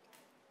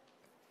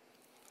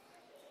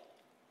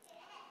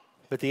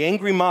 But the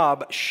angry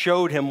mob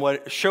showed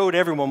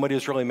everyone what he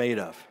was really made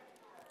of.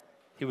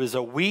 He was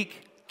a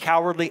weak,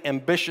 cowardly,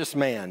 ambitious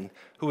man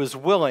who was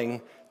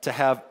willing to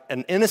have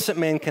an innocent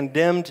man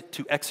condemned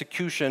to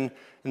execution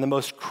in the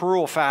most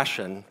cruel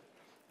fashion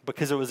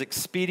because it was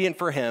expedient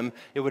for him.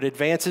 It would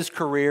advance his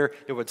career.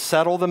 It would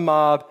settle the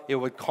mob. It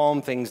would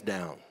calm things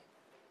down.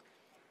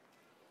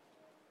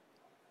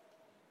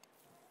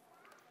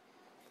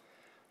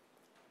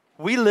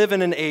 We live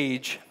in an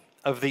age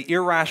of the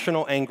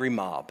irrational, angry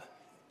mob.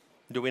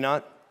 Do we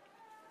not?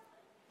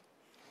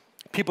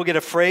 People get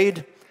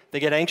afraid. They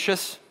get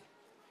anxious.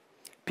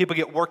 People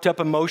get worked up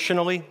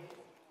emotionally.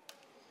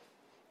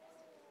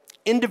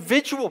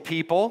 Individual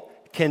people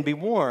can be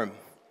warm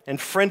and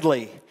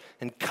friendly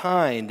and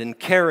kind and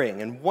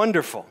caring and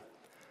wonderful.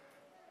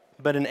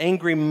 But an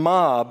angry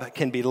mob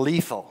can be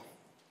lethal.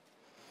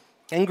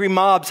 Angry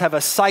mobs have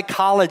a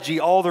psychology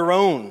all their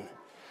own.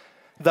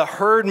 The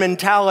herd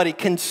mentality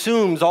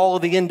consumes all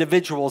of the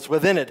individuals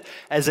within it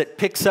as it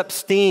picks up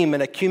steam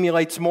and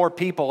accumulates more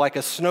people like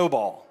a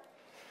snowball.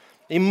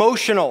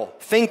 Emotional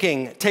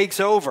thinking takes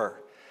over.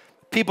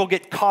 People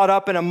get caught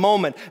up in a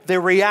moment. They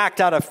react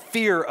out of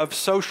fear of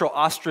social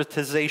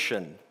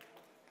ostracization.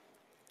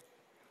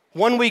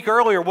 1 week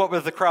earlier, what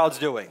were the crowds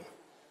doing?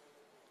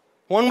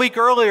 1 week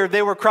earlier,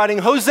 they were crying,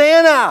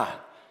 Hosanna!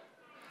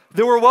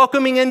 They were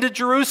welcoming into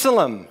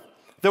Jerusalem.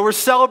 They were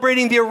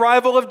celebrating the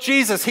arrival of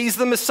Jesus. He's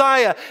the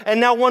Messiah. And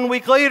now 1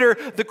 week later,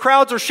 the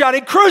crowds are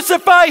shouting,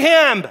 crucify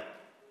him!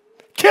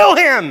 Kill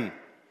him!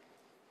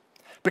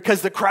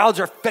 Because the crowds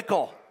are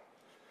fickle.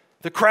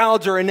 The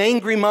crowds are an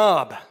angry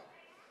mob.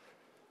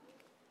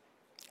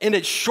 And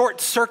it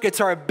short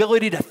circuits our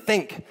ability to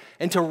think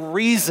and to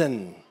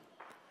reason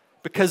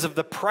because of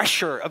the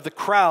pressure of the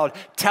crowd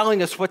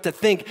telling us what to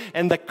think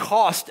and the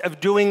cost of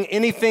doing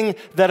anything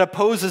that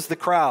opposes the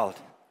crowd.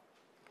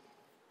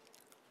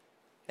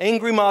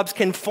 Angry mobs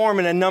can form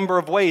in a number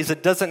of ways.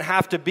 It doesn't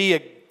have to be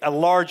a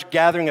large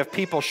gathering of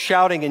people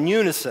shouting in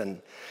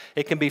unison.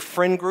 It can be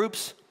friend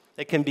groups.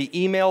 It can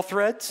be email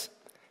threads.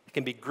 It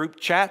can be group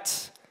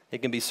chats.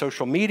 It can be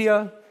social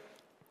media.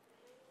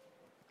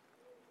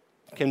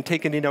 It can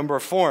take any number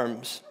of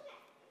forms.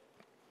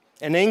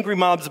 And angry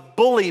mobs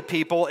bully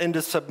people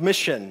into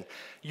submission,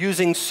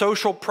 using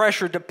social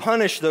pressure to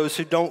punish those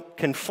who don't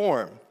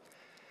conform.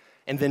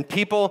 And then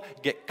people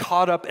get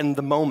caught up in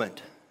the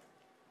moment.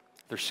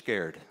 They're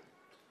scared.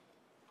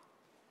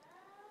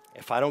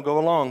 If I don't go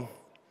along,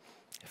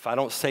 if I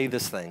don't say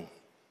this thing,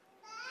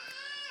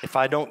 if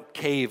I don't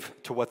cave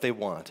to what they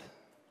want,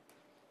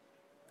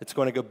 it's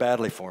going to go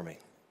badly for me.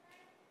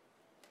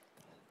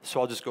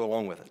 So I'll just go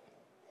along with it.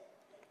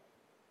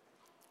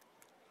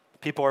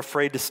 People are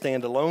afraid to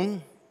stand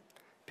alone.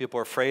 People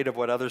are afraid of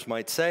what others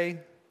might say.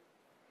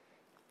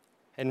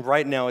 And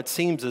right now it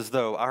seems as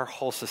though our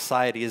whole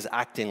society is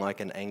acting like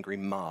an angry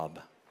mob.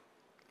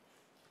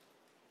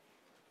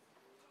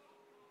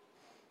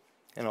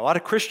 And a lot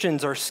of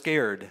Christians are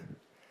scared,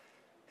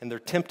 and they're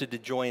tempted to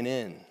join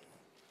in.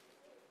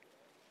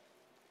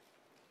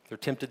 They're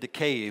tempted to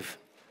cave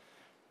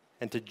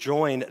and to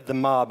join the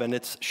mob in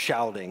its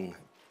shouting,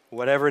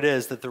 whatever it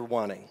is that they're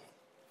wanting.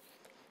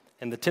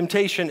 And the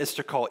temptation is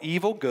to call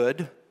evil good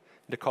and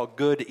to call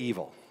good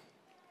evil.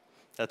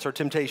 That's our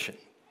temptation.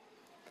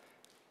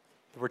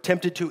 We're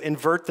tempted to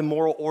invert the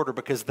moral order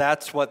because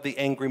that's what the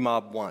angry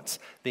mob wants.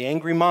 The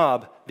angry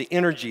mob, the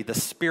energy, the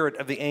spirit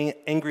of the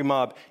angry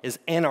mob is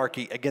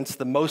anarchy against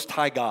the Most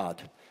High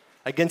God,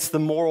 against the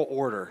moral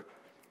order.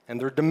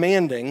 And they're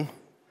demanding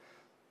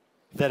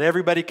that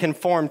everybody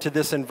conform to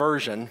this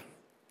inversion.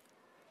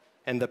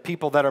 And the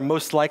people that are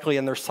most likely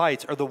in their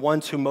sights are the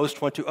ones who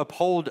most want to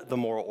uphold the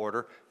moral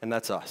order, and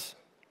that's us.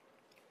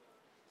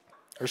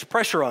 There's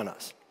pressure on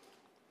us.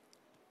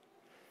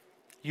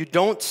 You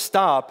don't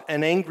stop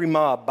an angry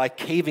mob by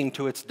caving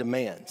to its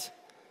demands.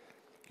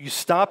 You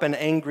stop an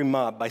angry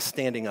mob by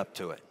standing up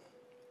to it.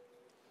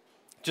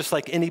 Just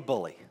like any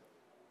bully.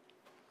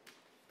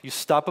 You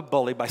stop a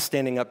bully by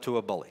standing up to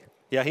a bully.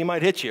 Yeah, he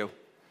might hit you,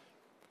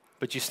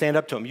 but you stand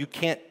up to him. You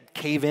can't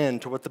cave in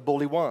to what the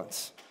bully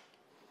wants.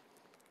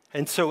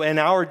 And so in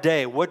our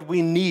day, what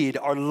we need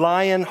are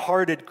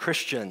lion-hearted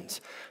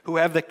Christians who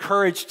have the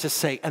courage to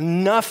say,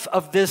 enough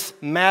of this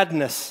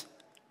madness.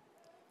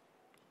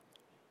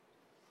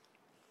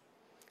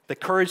 The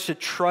courage to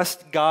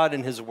trust God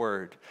and His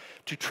Word,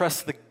 to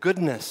trust the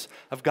goodness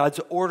of God's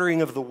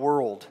ordering of the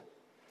world.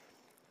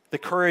 The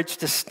courage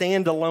to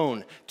stand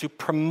alone, to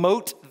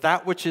promote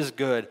that which is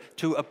good,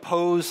 to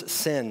oppose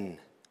sin.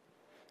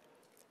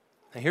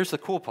 Now here's the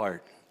cool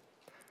part.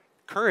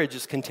 Courage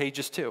is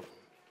contagious too.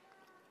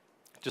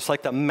 Just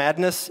like the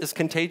madness is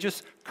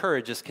contagious,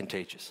 courage is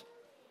contagious.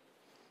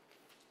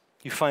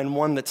 You find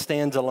one that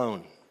stands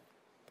alone.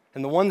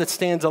 And the one that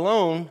stands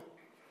alone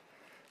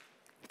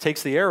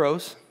takes the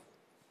arrows,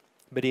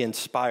 but he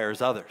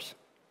inspires others.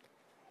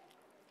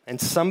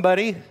 And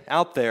somebody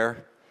out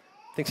there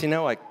thinks,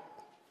 I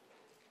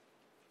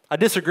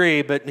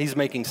disagree, but he's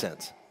making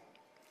sense.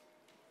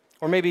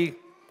 Or maybe,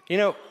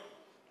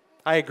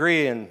 I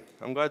agree, and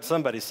I'm glad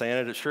somebody's saying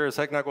it. It's sure as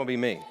heck not going to be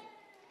me.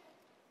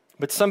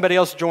 But somebody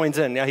else joins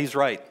in. Yeah, he's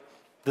right.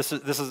 This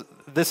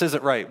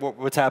isn't right.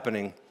 What's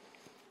happening?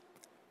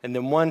 And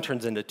then 1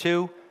 turns into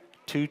 2,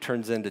 2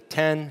 turns into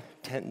 10,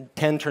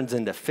 10 turns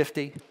into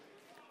 50.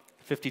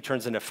 50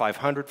 turns into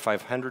 500,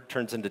 500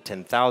 turns into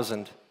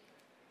 10,000.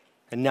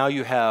 And now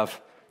you have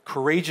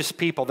courageous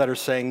people that are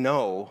saying,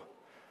 no,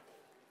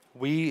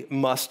 we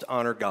must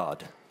honor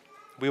God.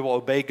 We will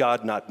obey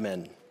God, not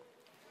men.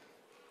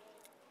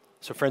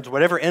 So friends,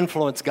 whatever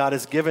influence God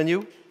has given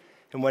you,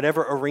 in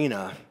whatever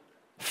arena,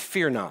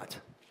 fear not.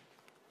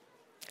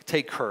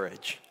 Take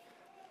courage.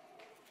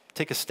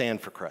 Take a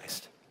stand for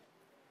Christ.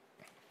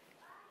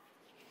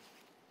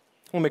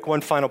 I'll make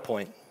one final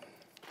point.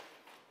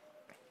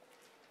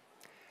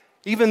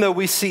 Even though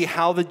we see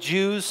how the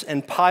Jews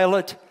and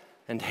Pilate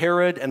and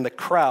Herod and the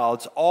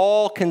crowds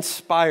all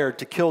conspired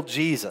to kill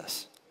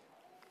Jesus,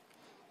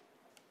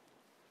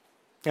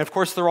 and of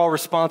course they're all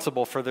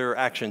responsible for their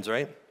actions,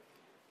 right?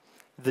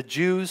 The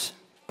Jews,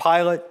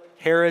 Pilate,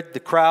 Herod, the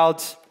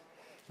crowds,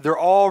 they're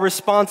all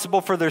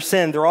responsible for their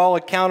sin. They're all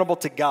accountable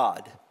to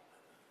God.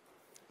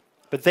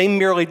 But they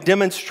merely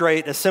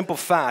demonstrate a simple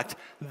fact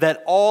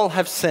that all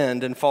have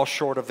sinned and fall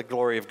short of the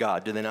glory of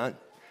God, do they not?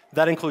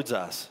 That includes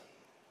us.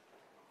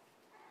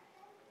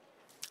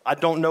 I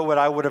don't know what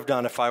I would have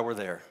done if I were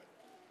there.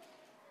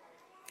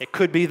 It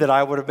could be that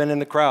I would have been in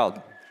the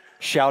crowd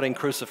shouting,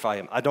 "Crucify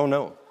him." I don't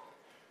know.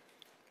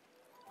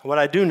 What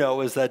I do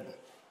know is that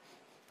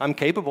I'm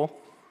capable.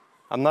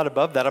 I'm not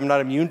above that. I'm not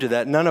immune to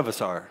that. None of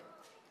us are.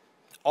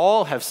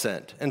 All have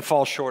sinned and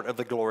fall short of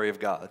the glory of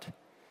God.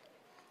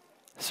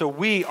 So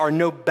we are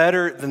no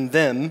better than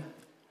them.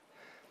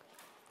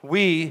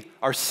 We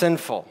are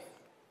sinful.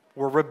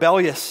 We're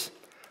rebellious.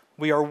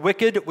 We are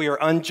wicked. We are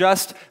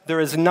unjust. There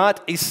is not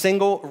a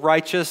single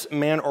righteous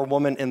man or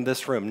woman in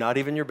this room, not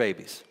even your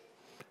babies.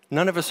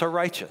 None of us are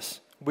righteous.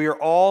 We are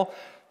all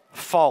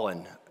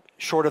fallen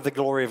short of the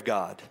glory of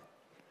God.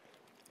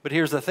 But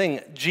here's the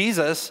thing.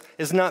 Jesus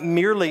is not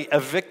merely a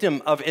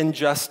victim of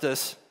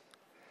injustice.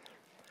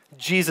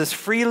 Jesus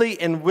freely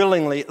and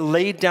willingly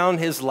laid down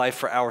his life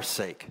for our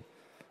sake.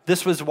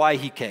 This was why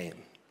he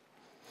came.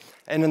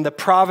 And in the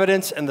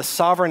providence and the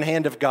sovereign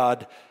hand of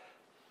God,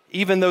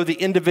 even though the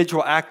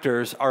individual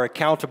actors are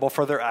accountable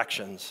for their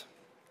actions,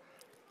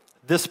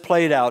 this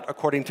played out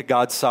according to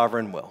God's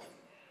sovereign will.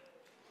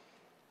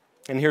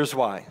 And here's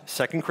why.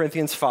 2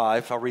 Corinthians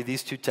 5, I'll read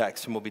these two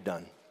texts and we'll be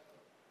done.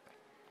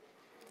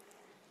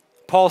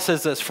 Paul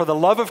says this, "For the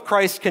love of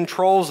Christ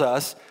controls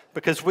us,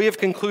 because we have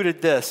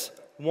concluded this: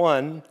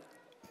 one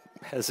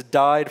has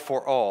died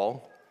for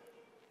all,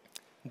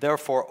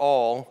 therefore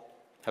all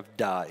have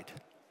died.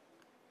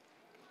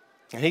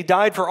 And he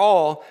died for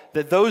all,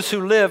 that those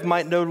who live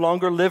might no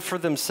longer live for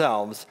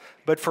themselves,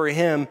 but for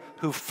him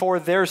who for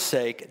their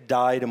sake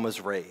died and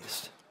was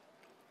raised."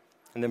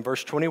 And then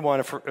verse 21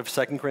 of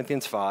 2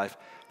 Corinthians 5,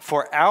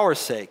 "For our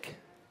sake,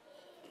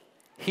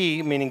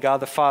 he," meaning God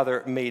the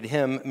Father, "made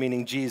him,"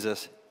 meaning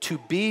Jesus, "to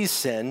be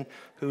sin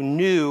who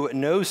knew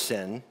no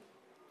sin,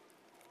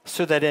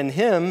 so that in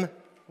him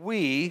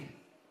we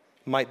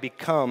might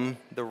become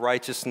the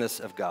righteousness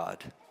of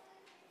God."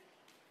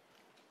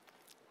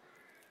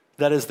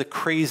 That is the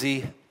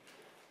crazy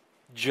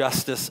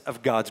justice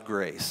of God's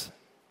grace.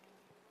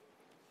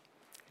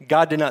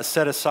 God did not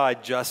set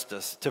aside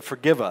justice to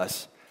forgive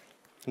us.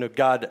 No,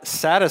 God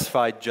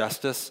satisfied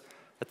justice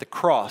at the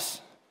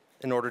cross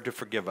in order to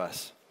forgive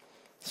us,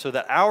 so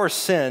that our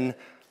sin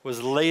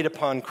was laid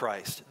upon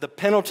Christ. The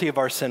penalty of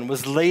our sin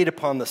was laid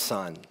upon the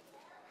Son,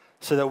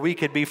 so that we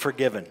could be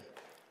forgiven.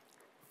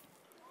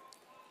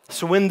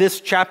 So in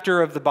this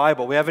chapter of the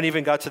Bible, we haven't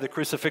even got to the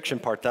crucifixion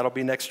part. That'll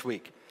be next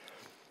week.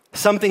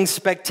 Something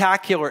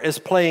spectacular is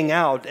playing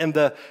out in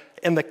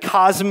the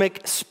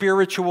cosmic,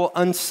 spiritual,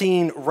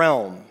 unseen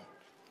realm.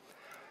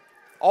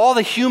 All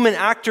the human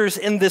actors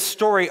in this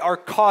story are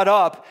caught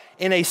up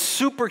in a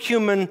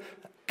superhuman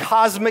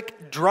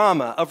cosmic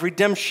drama of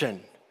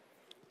redemption.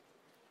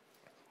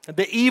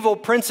 The evil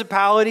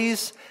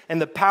principalities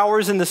and the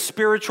powers in the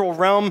spiritual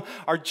realm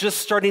are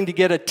just starting to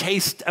get a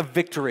taste of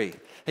victory.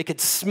 They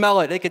could smell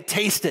it. They could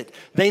taste it.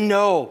 They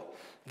know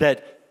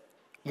that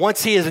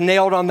once he is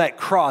nailed on that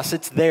cross,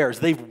 it's theirs.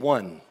 They've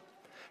won.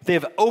 They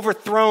have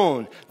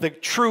overthrown the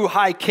true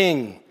high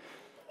king,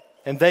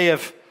 and they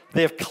have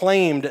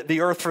claimed the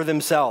earth for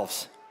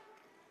themselves.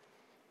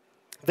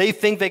 They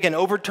think they can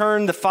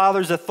overturn the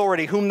Father's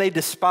authority, whom they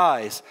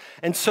despise.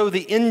 And so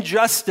the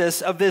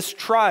injustice of this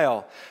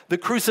trial, the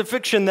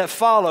crucifixion that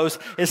follows,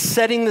 is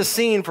setting the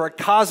scene for a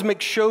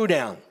cosmic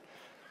showdown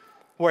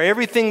where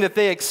everything that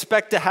they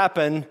expect to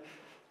happen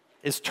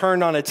is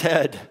turned on its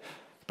head,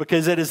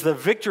 because it is the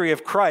victory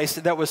of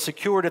Christ that was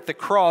secured at the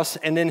cross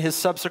and in his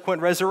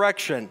subsequent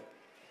resurrection.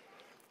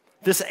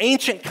 This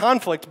ancient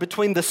conflict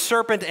between the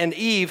serpent and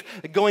Eve,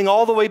 going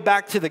all the way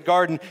back to the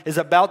garden, is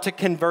about to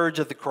converge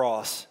at the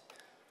cross.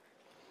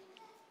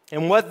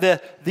 And what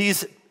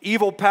these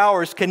evil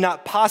powers could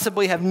not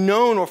possibly have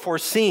known or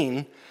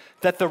foreseen,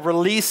 that the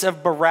release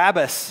of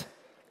Barabbas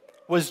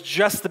was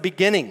just the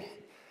beginning.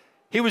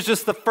 He was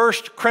just the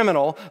first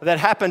criminal that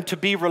happened to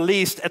be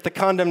released at the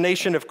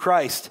condemnation of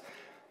Christ.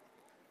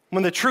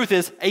 When the truth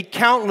is, a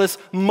countless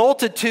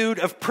multitude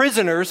of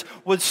prisoners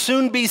would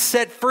soon be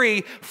set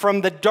free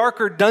from the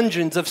darker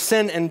dungeons of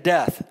sin and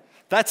death.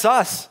 That's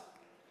us.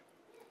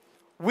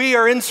 We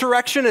are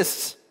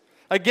insurrectionists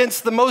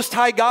against the Most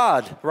High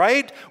God,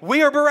 right?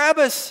 We are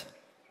Barabbas.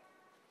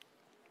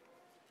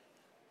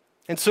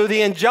 And so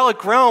the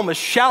angelic realm is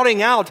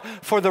shouting out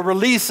for the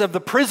release of the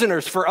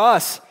prisoners for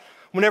us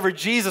whenever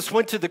Jesus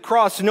went to the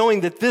cross,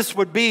 knowing that this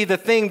would be the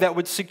thing that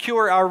would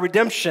secure our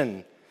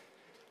redemption.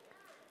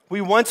 We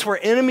once were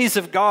enemies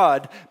of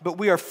God, but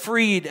we are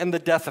freed in the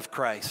death of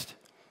Christ.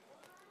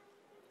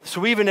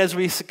 So even as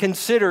we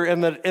consider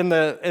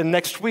in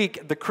next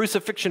week the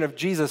crucifixion of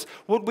Jesus,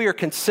 what we are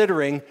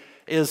considering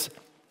is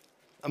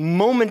a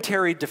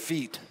momentary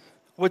defeat.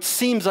 What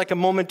seems like a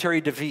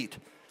momentary defeat,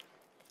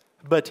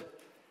 but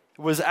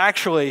it was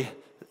actually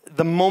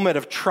the moment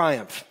of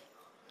triumph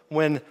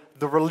when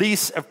the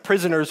release of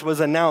prisoners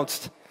was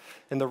announced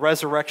in the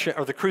resurrection,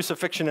 or the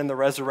crucifixion and the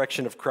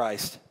resurrection of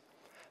Christ.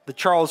 The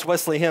Charles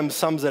Wesley hymn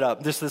sums it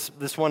up.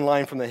 This one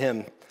line from the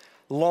hymn.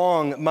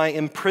 Long my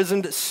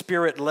imprisoned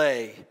spirit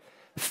lay,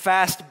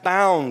 fast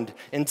bound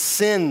in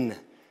sin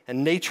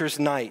and nature's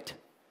night.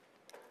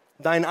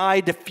 Thine eye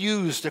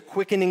diffused a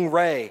quickening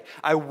ray.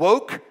 I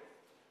woke,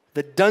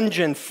 the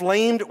dungeon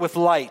flamed with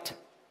light.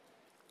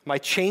 My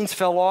chains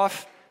fell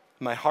off,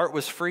 my heart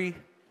was free.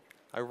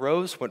 I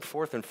rose, went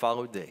forth, and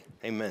followed thee.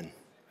 Amen.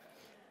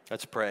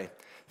 Let's pray.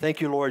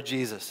 Thank you, Lord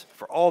Jesus,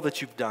 for all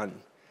that you've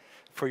done,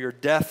 for your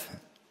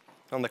death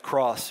on the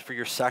cross, for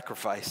your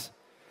sacrifice.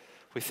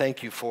 We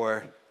thank you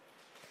for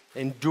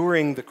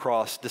enduring the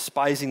cross,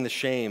 despising the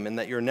shame, and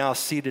that you're now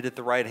seated at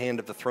the right hand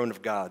of the throne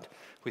of God.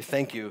 We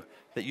thank you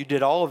that you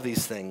did all of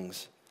these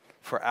things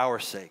for our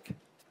sake,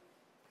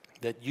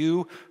 that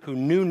you who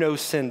knew no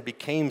sin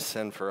became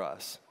sin for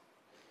us,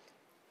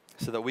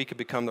 so that we could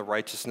become the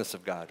righteousness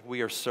of God.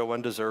 We are so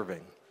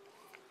undeserving.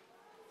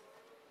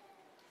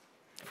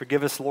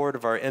 Forgive us, Lord,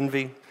 of our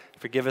envy.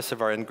 Forgive us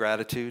of our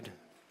ingratitude.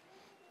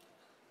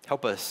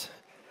 Help us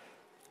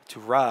to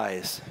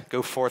rise,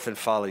 go forth and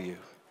follow you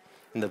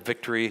in the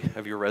victory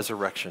of your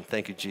resurrection.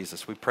 Thank you,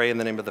 Jesus. We pray in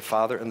the name of the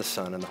Father, and the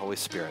Son, and the Holy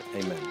Spirit.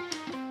 Amen.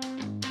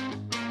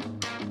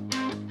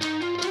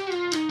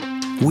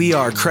 We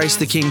are Christ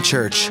the King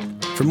Church.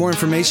 For more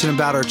information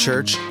about our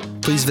church,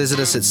 please visit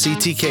us at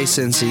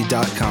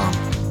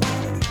ctkcincy.com.